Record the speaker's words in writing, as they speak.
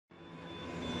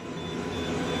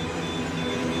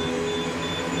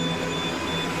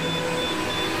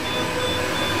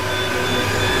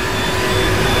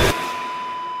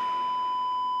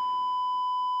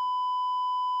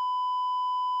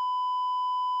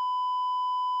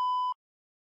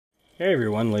Hey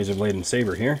everyone, Lazerblade and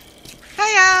Saber here.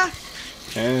 Hiya!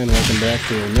 And welcome back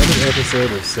to another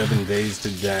episode of 7 Days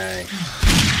to Die.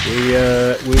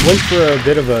 We went for a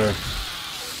bit of a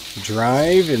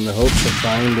drive in the hopes of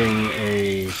finding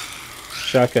a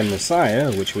shotgun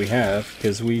Messiah, which we have,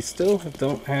 because we still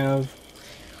don't have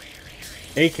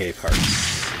AK parts.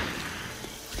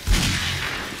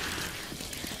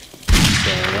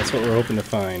 So that's what we're hoping to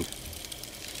find.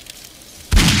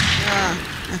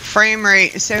 The frame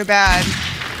rate is so bad.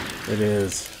 It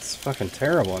is. It's fucking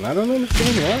terrible, and I don't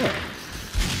understand why.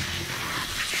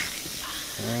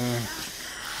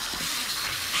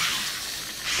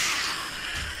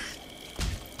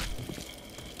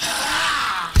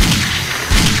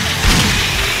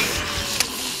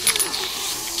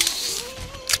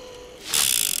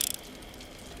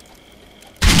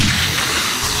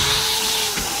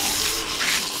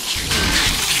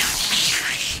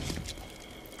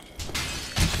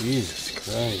 Jesus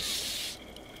Christ.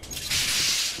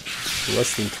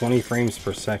 Less than 20 frames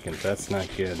per second. That's not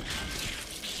good.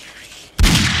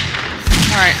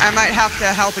 Alright, I might have to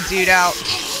help a dude out.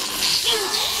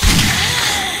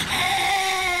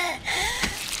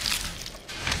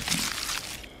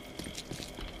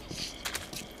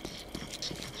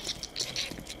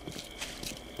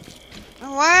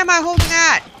 Oh, why am I holding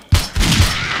that?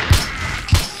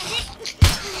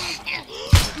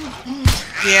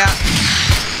 Yeah.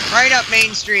 Right up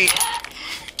Main Street.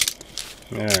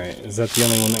 Alright, is that the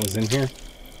only one that was in here?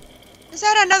 Is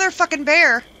that another fucking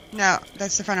bear? No,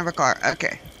 that's the front of a car.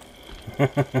 Okay.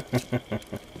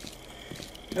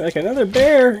 Like another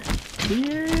bear!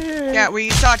 Yeah! Yeah, we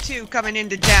saw two coming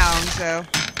into town, so...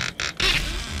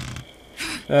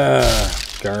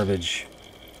 Garbage.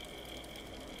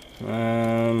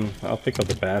 I'll pick up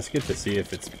the basket to see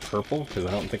if it's purple, because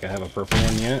I don't think I have a purple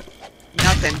one yet.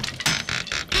 Nothing.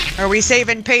 Are we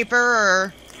saving paper,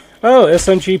 or...? Oh,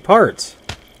 SMG parts!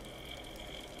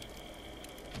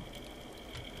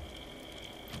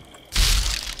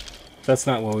 That's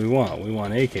not what we want. We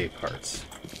want AK parts.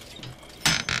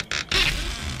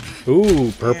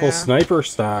 Ooh, purple sniper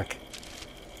stock.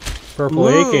 Purple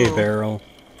AK barrel.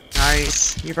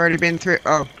 Nice. You've already been through...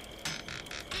 Oh.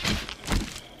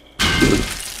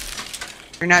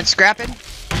 You're not scrapping?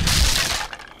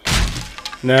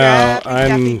 No,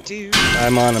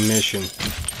 I'm on a mission.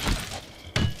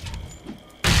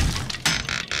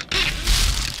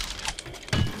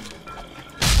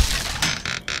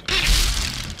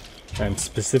 I'm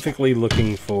specifically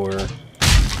looking for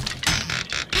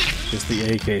just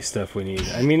the AK stuff we need.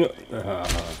 I mean,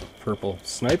 purple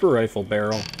sniper rifle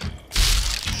barrel.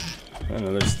 And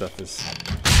other stuff is...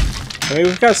 I mean,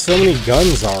 we've got so many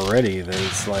guns already that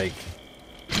it's like...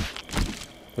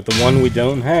 But the one we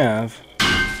don't have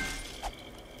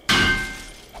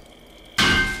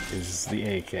is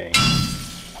the AK.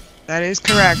 That is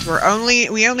correct.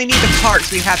 We only need the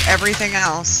parts. We have everything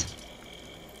else.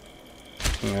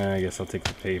 I guess I'll take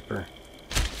the paper.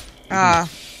 Ah.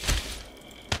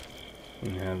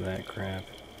 And have that crap.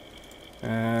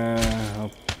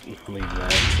 I'll leave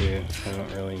that too. I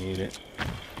don't really need it.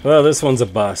 Well, this one's a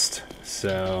bust,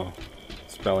 so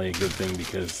it's probably a good thing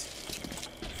because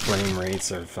frame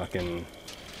rates are fucking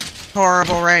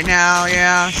horrible right now,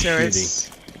 yeah, so shitty. It's...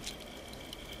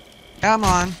 Come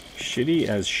on. Shitty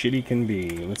as shitty can be.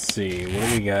 Let's see, what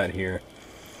do we got here?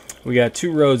 We got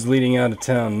 2 roads leading out of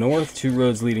town north, 2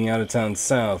 roads leading out of town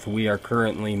south. We are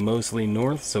currently mostly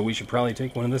north, so we should probably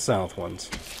take one of the south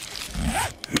ones.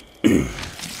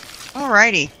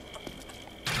 Alrighty.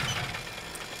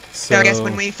 So I guess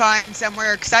when we find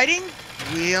somewhere exciting,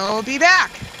 we'll be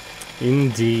back.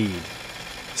 Indeed.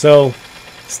 So,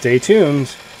 stay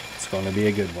tuned. It's going to be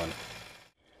a good one.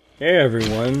 Hey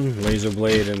everyone,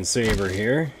 Lazerblade and Saber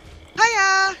here.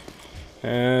 Hiya!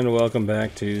 And welcome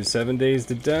back to 7 Days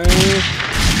to Die.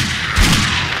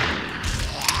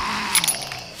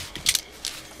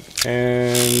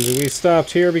 And we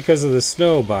stopped here because of the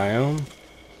snow biome.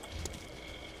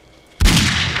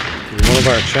 One of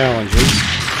our challenges.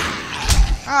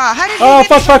 Ah, how did you Oh,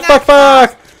 get me from that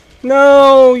fuck!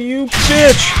 No, you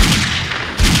bitch!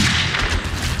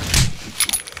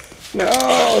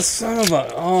 No, son of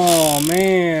a... Oh,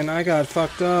 man, I got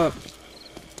fucked up.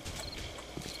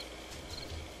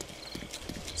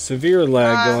 Severe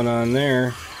lag going on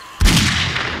there.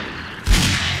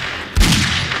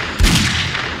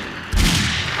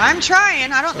 I'm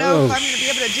trying. I don't know if I'm going to be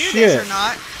able to do this or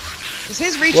not. Because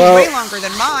his reach is Well, way longer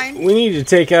than mine. We need to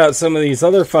take out some of these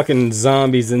other fucking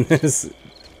zombies in this...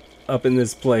 up in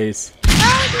this place.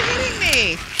 How is he hitting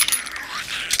me?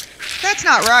 That's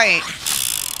not right.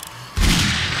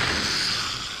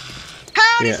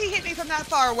 How does he hit me from that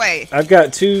far away. I've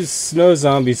got 2 snow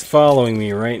zombies following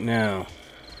me right now.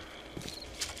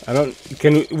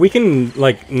 We can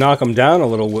like knock them down a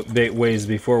little ways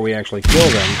before we actually kill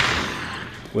them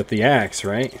with the axe,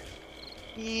 right?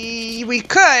 We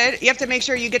could. You have to make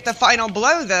sure you get the final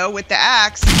blow though with the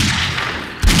axe.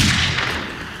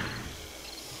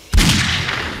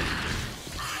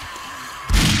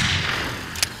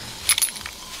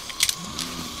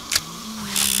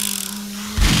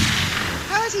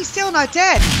 How is he still not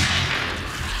dead?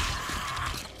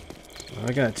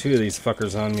 I got 2 of these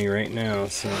fuckers on me right now,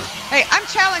 so... Hey, I'm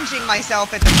challenging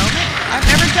myself at the moment. I've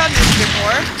never done this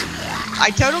before.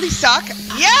 I totally suck.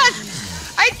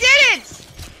 Yes! I did it!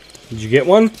 Did you get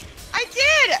one? I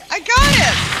did! I got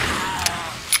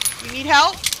it! You need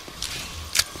help?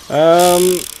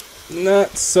 Not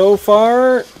so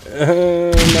far.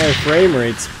 My frame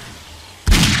rate's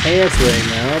pants right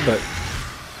now, but...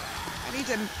 I need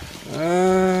to...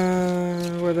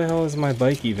 where the hell is my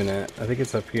bike even at? I think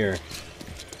it's up here.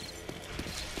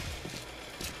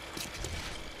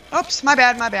 Oops, my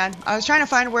bad, my bad. I was trying to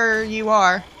find where you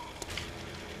are.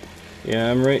 Yeah,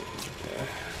 I'm right.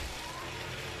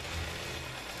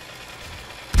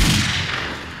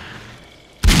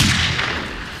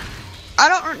 I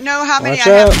don't know how many Watch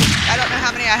out. I don't know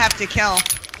how many I have to kill.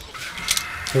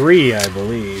 3, I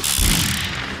believe.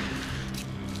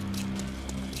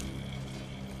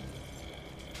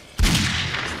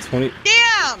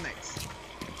 Damn it!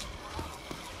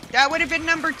 That would have been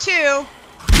number 2.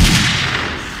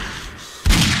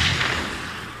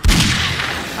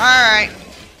 Alright.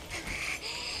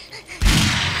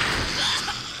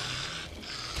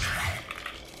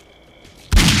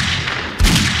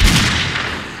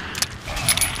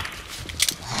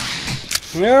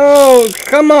 No,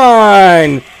 come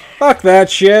on! Fuck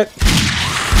that shit.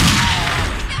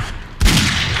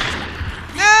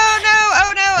 No,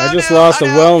 oh no, I just lost a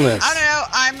wellness. Oh no,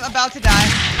 I'm about to die.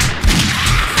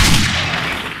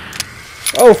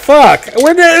 Oh fuck!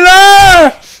 Where did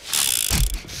ah!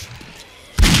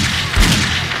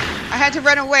 I had to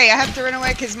run away. I have to run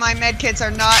away because my med kits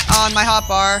are not on my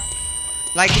hotbar.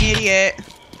 Like an idiot.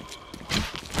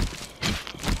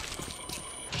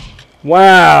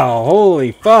 Wow!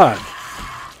 Holy fuck!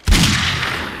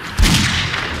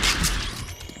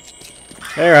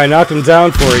 There, I knocked him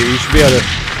down for you. You should be able to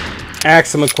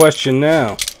ask him a question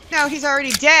now. No, he's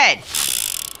already dead.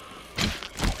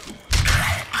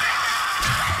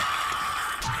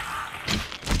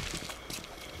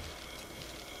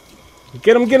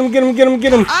 Get him, get him, get him, get him,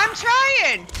 get him! I'm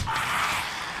trying!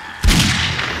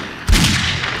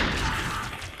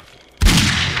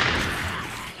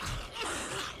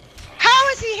 How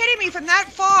is he hitting me from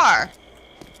that far?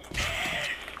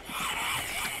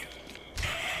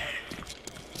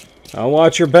 I'll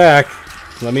watch your back.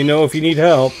 Let me know if you need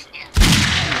help.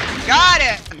 Got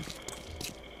him!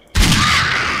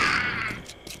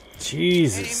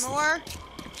 Jesus. Any more?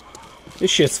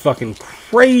 This shit's fucking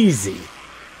crazy.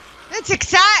 It's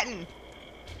exciting!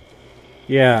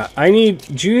 Yeah, I need...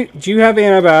 Do you have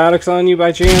antibiotics on you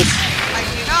by chance? I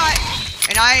do not.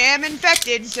 And I am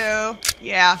infected, so...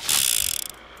 yeah.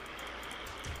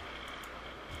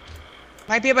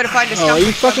 Might be able to find a stump. Oh, are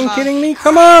you fucking kidding me?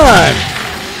 Come on!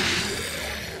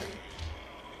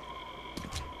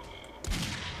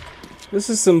 This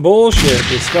is some bullshit.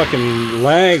 This fucking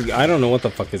lag. I don't know what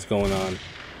the fuck is going on.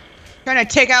 Trying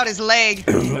to take out his leg.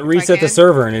 Reset the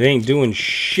server and it ain't doing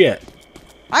shit.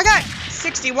 I got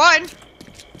 61.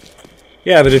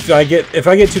 Yeah, but if I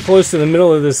get too close to the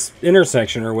middle of this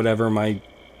intersection or whatever,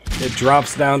 it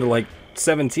drops down to like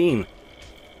 17.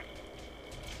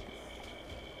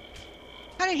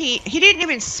 How did he didn't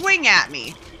even swing at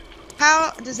me.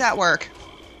 How does that work?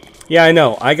 Yeah, I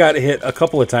know. I got hit a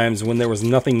couple of times when there was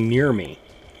nothing near me.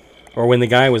 Or when the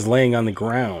guy was laying on the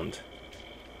ground.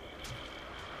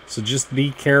 So just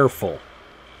be careful.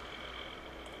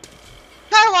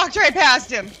 I walked right past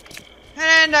him.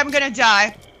 And I'm gonna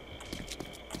die.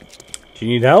 Do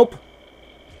you need help?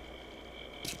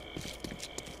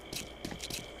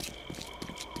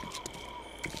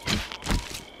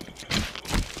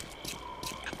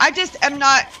 I just am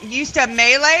not used to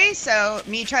melee, so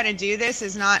me trying to do this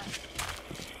is not...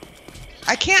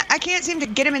 I can't seem to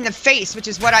get him in the face, which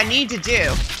is what I need to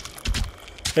do.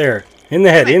 There. In the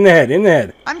head, in the head, in the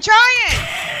head. I'm trying!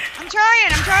 I'm trying!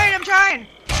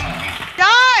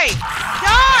 Die!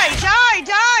 Die! Die!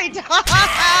 Die!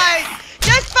 Die!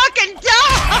 Just fucking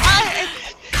die!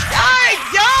 Die!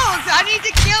 Don't! I need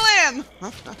to kill him!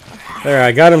 There,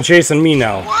 I got him chasing me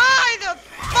now. Why the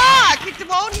fuck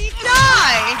won't he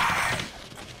die?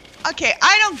 Okay,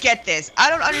 I don't get this. I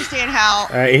don't understand how...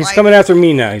 Alright, he's coming after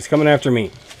me now. He's coming after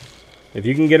me. If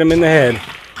you can get him in the head.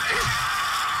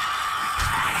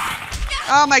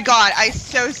 Oh my god, I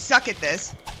so suck at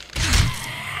this.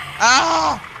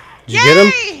 Oh! Did you get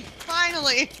him?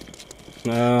 Finally!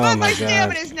 Oh But my my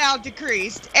stamina god. is now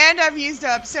decreased, and I've used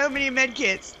up so many med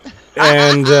kits.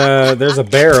 And there's a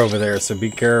bear over there, so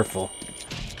be careful.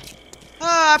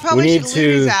 Oh, I probably We should need loot to-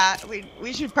 his at.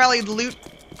 We should probably loot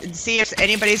and see if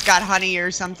anybody's got honey or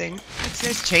something. It's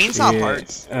this chainsaw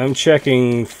parts. I'm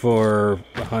checking for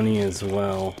honey as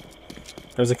well.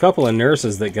 There's a couple of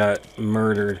nurses that got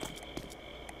murdered.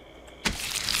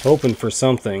 Hoping for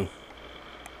something.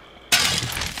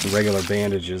 Regular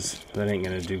bandages. That ain't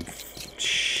gonna do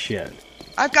shit.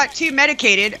 I've got 2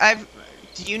 medicated.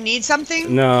 Do you need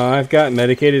something? No, I've got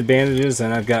medicated bandages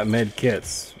and I've got med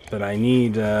kits. But I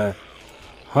need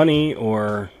honey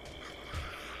or...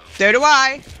 So do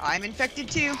I. I'm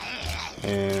infected too.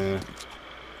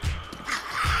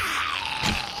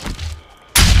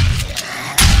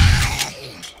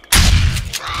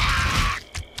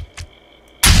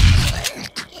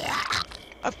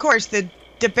 Of course, the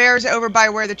bear's over by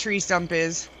where the tree stump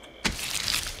is.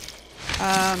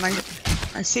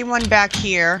 I see one back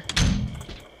here.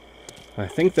 I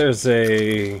think there's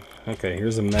a... Okay,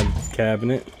 here's a med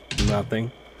cabinet.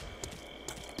 Nothing.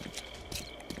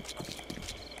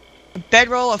 A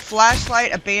bedroll, a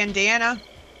flashlight, a bandana.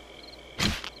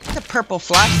 It's a purple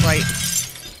flashlight.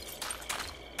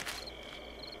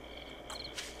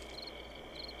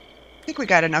 I think we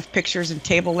got enough pictures and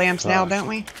table lamps now, don't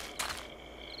we?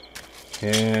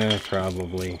 Yeah,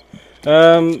 probably.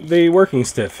 The working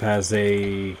stiff has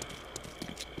a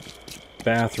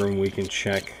bathroom we can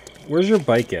check. Where's your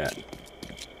bike at?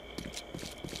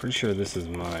 Pretty sure this is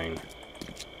mine.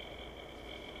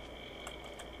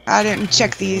 I didn't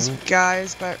check these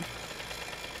guys, but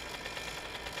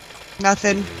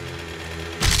nothing.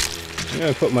 I'm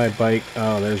gonna put my bike...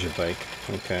 Oh, there's your bike.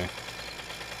 Okay.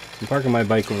 I'm parking my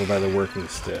bike over by the working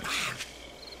stiff.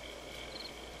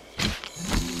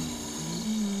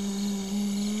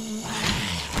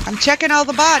 I'm checking all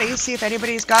the bodies, see if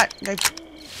anybody's got... do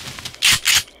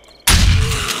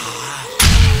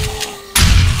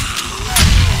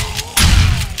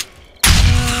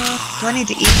I need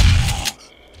to eat?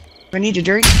 Do I need to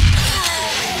drink?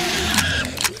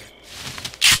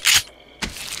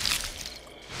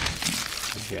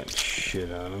 Got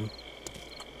shit on him.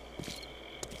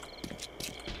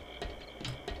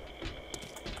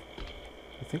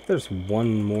 I think there's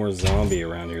one more zombie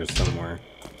around here somewhere.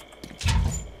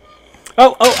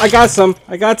 Oh, I got some.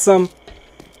 I got some.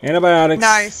 Antibiotics.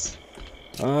 Nice.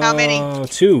 How many?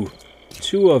 2.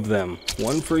 2 of them.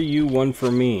 One for you, one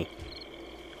for me.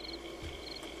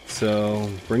 So,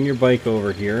 bring your bike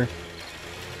over here.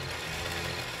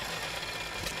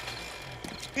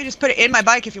 You can just put it in my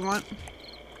bike if you want.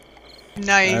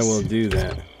 Nice. I will do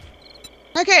that.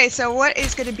 Okay, so what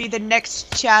is going to be the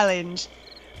next challenge?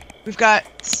 We've got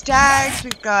stags,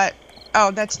 we've got...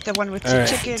 Oh, that's the one with 2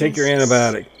 chickens. Take your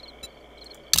antibiotic.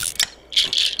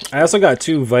 I also got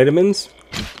 2 vitamins.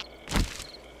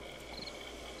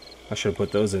 I should have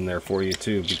put those in there for you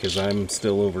too, because I'm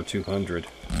still over 200.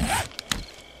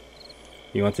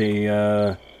 You want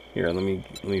the, here, let me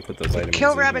put the vitamins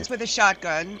Kill in rabbits here. with a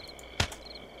shotgun.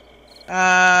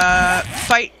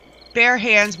 Fight bare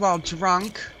hands while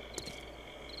drunk.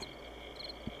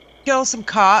 Kill some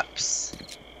cops.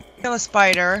 Kill a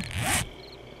spider.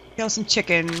 Kill some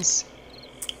chickens.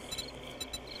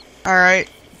 Alright.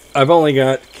 I've only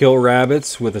got kill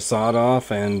rabbits with a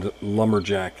sawed-off and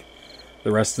lumberjack.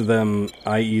 The rest of them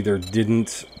I either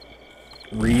didn't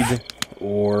read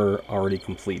or already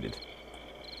completed.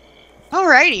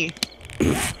 Alrighty.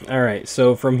 Alright,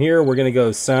 so from here we're going to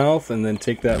go south and then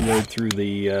take that road through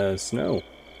the snow.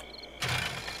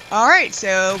 Alright,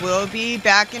 so we'll be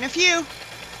back in a few.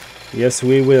 Yes,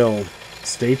 we will.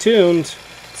 Stay tuned.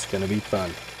 It's going to be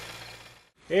fun.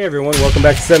 Hey everyone, welcome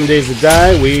back to 7 Days to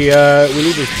Die. We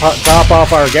need to top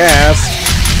off our gas.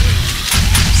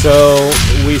 So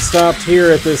we stopped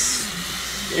here at this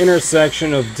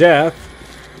intersection of death.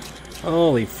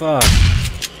 Holy fuck.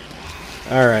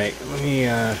 Alright, let me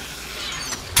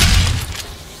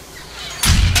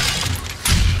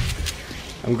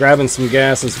I'm grabbing some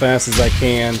gas as fast as I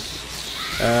can.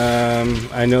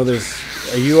 I know there's...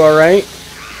 Are you alright?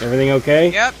 Everything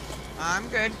okay? Yep, I'm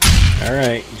good.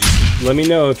 Alright, just let me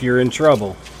know if you're in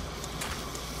trouble.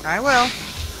 I will.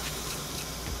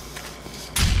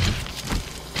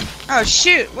 Oh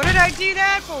shoot, what did I do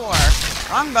that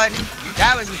for? Wrong button.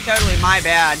 That was totally my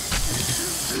bad.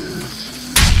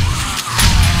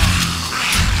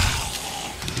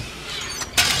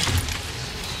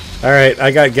 Alright,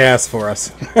 I got gas for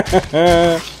us.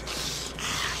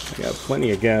 I got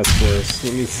plenty of gas for us.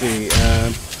 Let me see.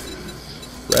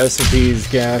 Recipes,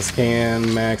 gas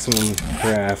can, maximum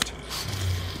craft.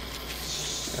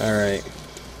 Alright.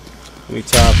 Let me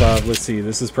top off. Let's see.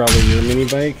 This is probably your mini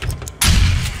bike.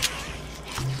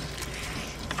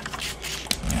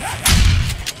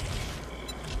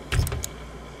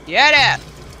 Get it!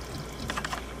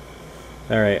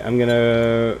 Alright, I'm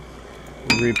gonna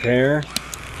repair.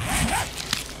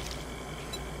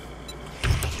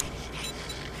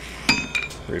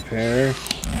 Repair.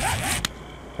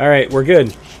 Alright, we're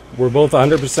good. We're both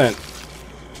 100%.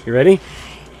 You ready?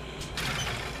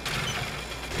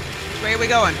 Which way are we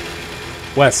going?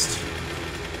 West.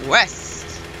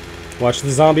 West. Watch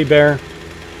the zombie bear.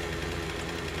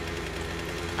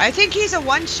 I think he's a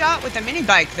one-shot with a mini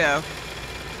bike, though.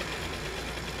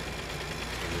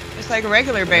 Just like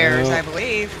regular bears, I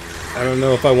believe. I don't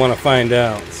know if I want to find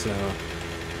out, so...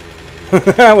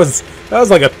 that was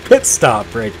like a pit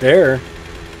stop right there.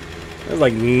 That was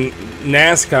like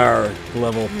NASCAR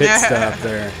level pit stop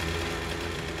there.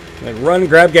 Like run,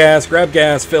 grab gas,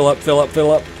 fill up, fill up,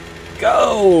 fill up.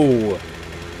 Go!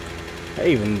 I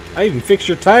even fixed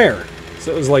your tire.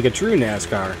 So it was like a true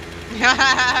NASCAR.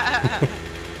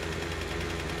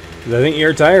 I think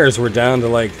your tires were down to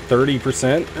like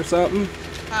 30% or something.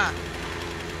 Huh.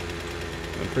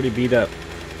 I'm pretty beat up.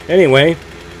 Anyway,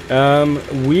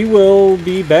 we will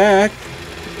be back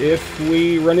if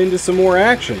we run into some more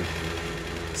action.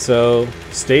 So,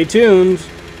 stay tuned.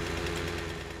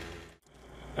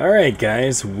 Alright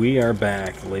guys, we are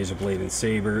back. Lazerblade and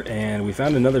Saber, and we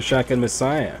found another Shotgun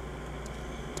Messiah.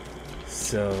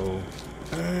 So,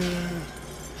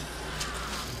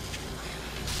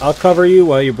 I'll cover you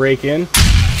while you break in.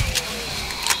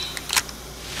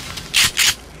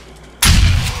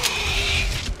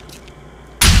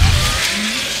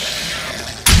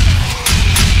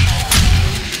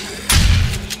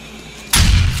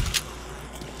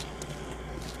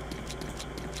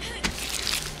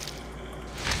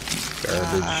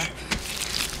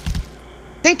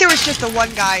 I think there was just the one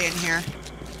guy in here.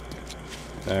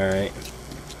 Alright.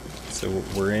 So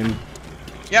we're in.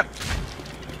 Yep.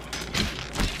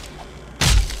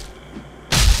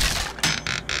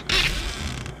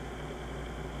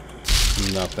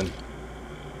 Nothing.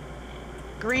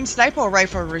 Green sniper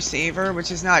rifle receiver,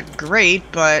 which is not great,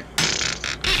 but...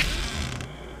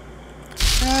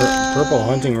 Purple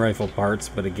hunting rifle parts,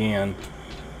 but again...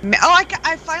 Oh,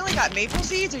 I finally got maple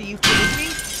seeds? Are you kidding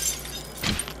me?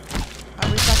 Oh,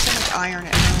 we've got so much iron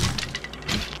at home.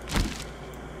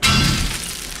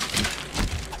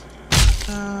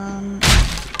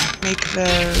 Make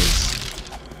those.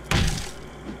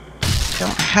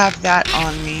 Don't have that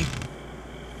on me.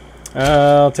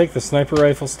 I'll take the sniper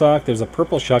rifle stock. There's a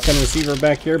purple shotgun receiver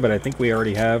back here, but I think we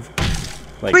already have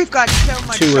like we've got so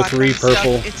much 2 or 3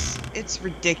 purple. Stuff. It's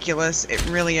ridiculous. It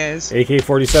really is.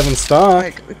 AK-47 stock.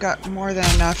 Like we've got more than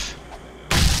enough.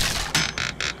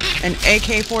 An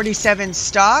AK-47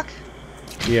 stock?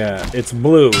 Yeah, it's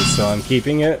blue, so I'm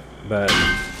keeping it, but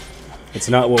it's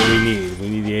not what we need. We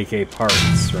need the AK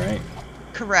parts, right?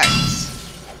 Correct.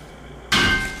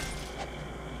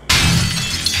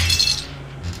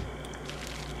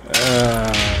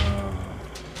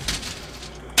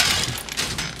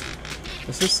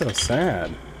 This is so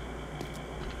sad.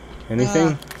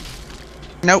 Anything?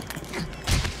 Nope.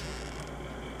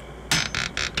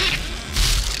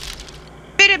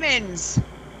 Vitamins.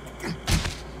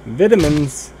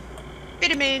 Vitamins.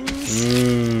 Vitamins.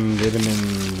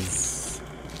 Vitamins.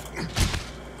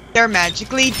 They're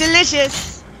magically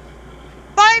delicious.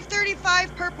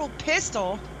 535 purple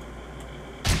pistol.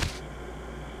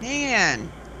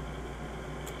 Man.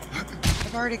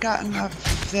 I've already got enough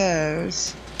of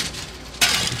those.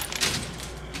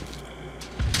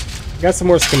 Got some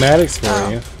more schematics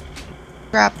for you.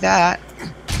 Grab that.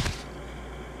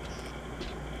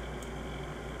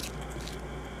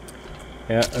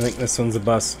 Yeah, I think this one's a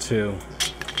bust too.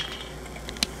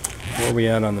 Where are we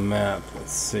at on the map?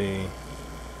 Let's see.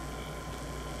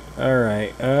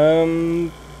 Alright,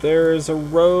 there's a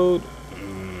road.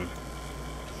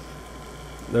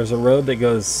 There's a road that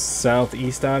goes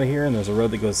southeast out of here, and there's a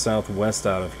road that goes southwest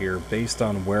out of here. Based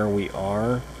on where we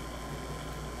are,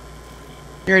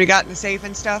 you already got in the safe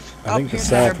and stuff? I think the here's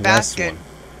another southwest basket.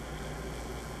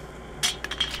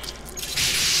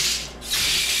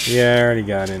 one. Yeah, I already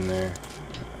got in there.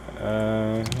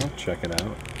 I'll check it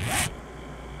out.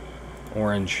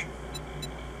 Orange.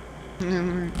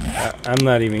 I'm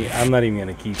not even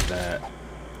gonna keep that.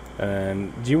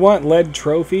 Do you want lead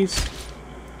trophies?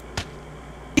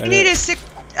 You need a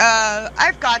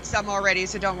I've got some already,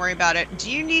 so don't worry about it. Do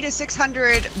you need a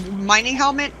 600 mining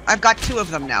helmet? I've got 2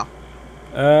 of them now.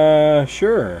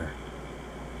 Sure.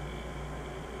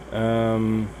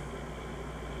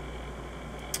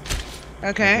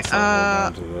 Okay, I guess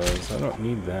I'll hold on to those. I don't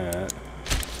need that.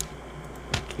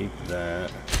 Keep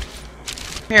that.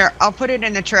 Here, I'll put it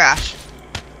in the trash.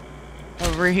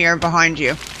 Over here behind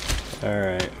you.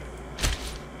 Alright.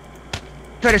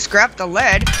 Could have scrapped the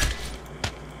lead.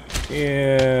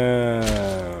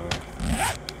 Yeah.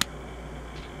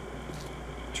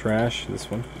 Trash,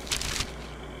 this one.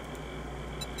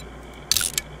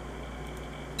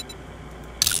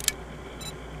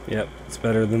 Yep, it's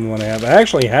better than the one I have. I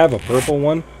actually have a purple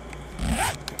one,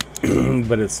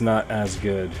 but it's not as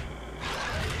good.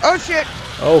 Oh shit!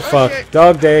 Oh fuck! Shit.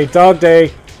 Dog day! Dog day!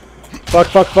 Fuck!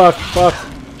 Fuck! Fuck! Fuck!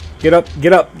 Get up!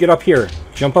 Get up! Get up here!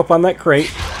 Jump up on that crate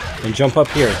and jump up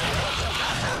here.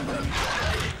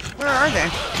 Where are they?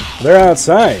 They're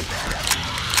outside,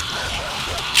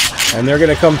 and they're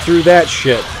gonna come through that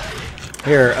shit.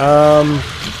 Here,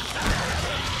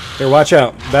 here, watch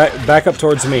out! Back up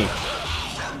towards me.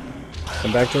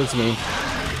 Come back towards me.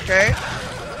 Okay.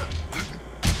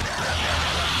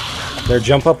 There,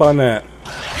 jump up on that.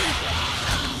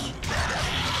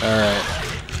 Alright.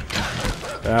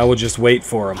 I will just wait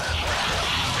for him.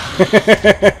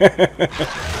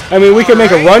 I mean, we can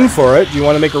make a run for it. Do you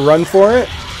want to make a run for it?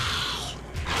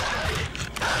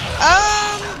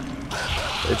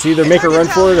 It's either make a run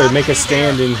for it or make a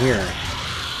stand in here.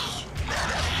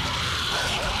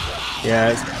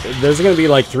 Yeah, there's going to be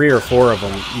like 3 or 4 of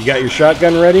them. You got your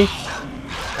shotgun ready?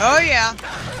 Oh, yeah.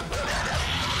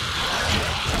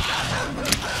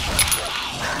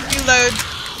 Reload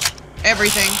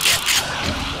everything.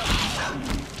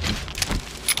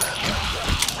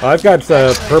 I've got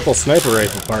purple sniper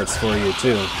rifle parts for you,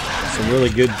 too. Some really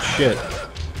good shit.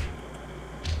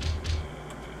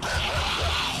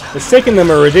 It's taken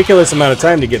them a ridiculous amount of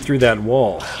time to get through that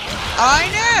wall. I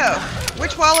know!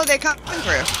 Which wall are they coming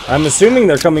through? I'm assuming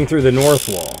they're coming through the north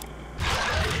wall.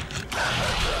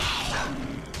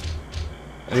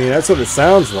 I mean, that's what it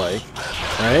sounds like,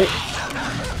 right?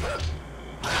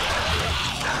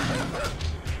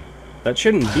 That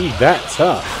shouldn't be that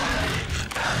tough.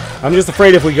 I'm just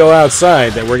afraid if we go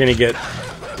outside that we're gonna get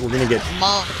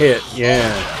hit.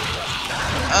 Yeah.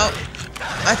 Oh,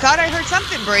 I thought I heard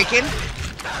something breaking.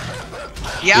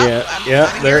 Yep,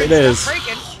 yeah, there it is.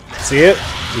 Breaking. See it?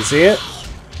 You see it?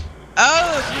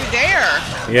 Oh, through there.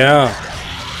 Yeah.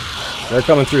 They're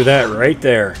coming through that right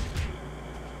there.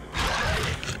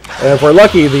 And if we're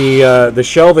lucky, the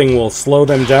shelving will slow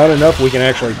them down enough we can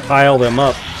actually pile them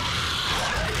up.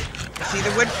 See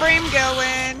the wood frame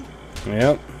going.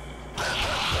 Yep.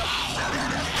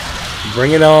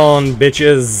 Bring it on,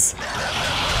 bitches.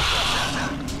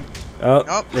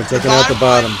 Oh, they're taking out the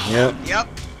bottom. Yep. Yep.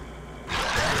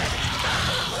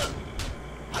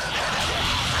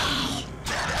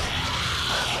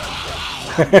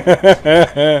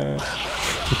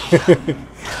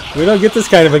 We don't get this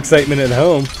kind of excitement at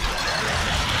home.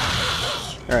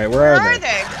 Alright, where are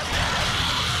they?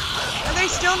 Are they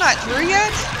still not through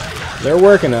yet? They're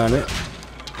working on it.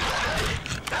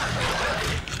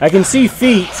 I can see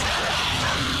feet.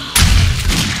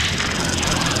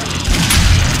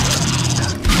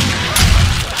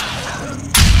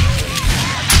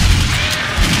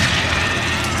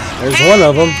 There's one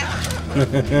of them.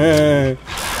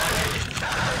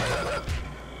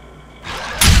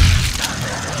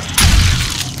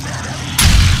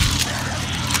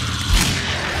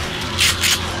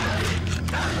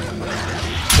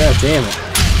 God damn it.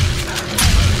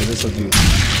 Okay, this will do.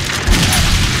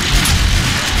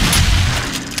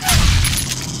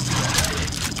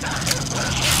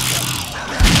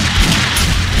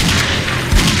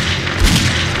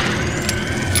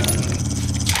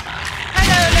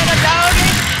 Hello, little doggy.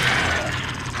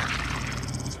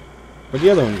 Where'd the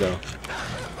other one go?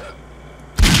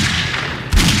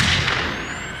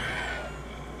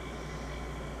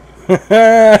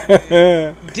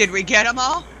 Did we get them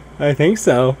all? I think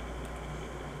so.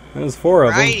 That was 4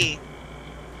 of them. Righty.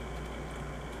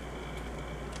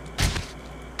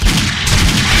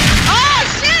 Oh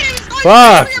shit! It was going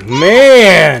Fuck, for your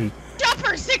man!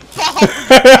 Jumper, sick ball.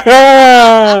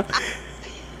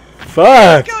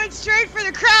 Fuck! Going straight for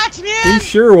the crotch, He man.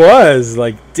 sure was.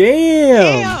 Like,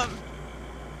 damn.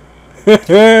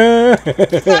 Damn.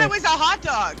 Thought it was a hot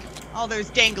dog. All those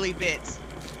dangly bits.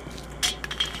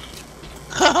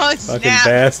 Oh, Fucking snap.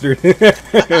 bastard.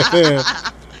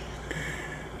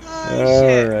 Oh,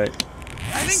 shit. Alright.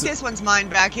 I think this one's mine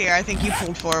back here. I think you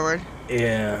pulled forward.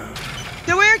 Yeah.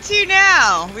 So where to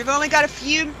now? We've only got a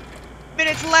few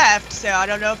minutes left, so I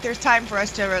don't know if there's time for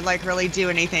us to like really do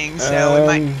anything. So we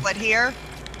might split here.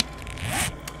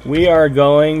 we are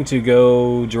going to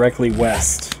go directly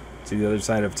west to the other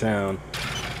side of town.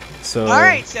 So. All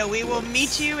right, so we will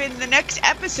meet you in the next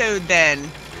episode then.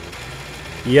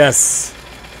 Yes.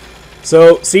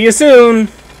 So, see you soon.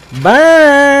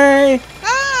 Bye.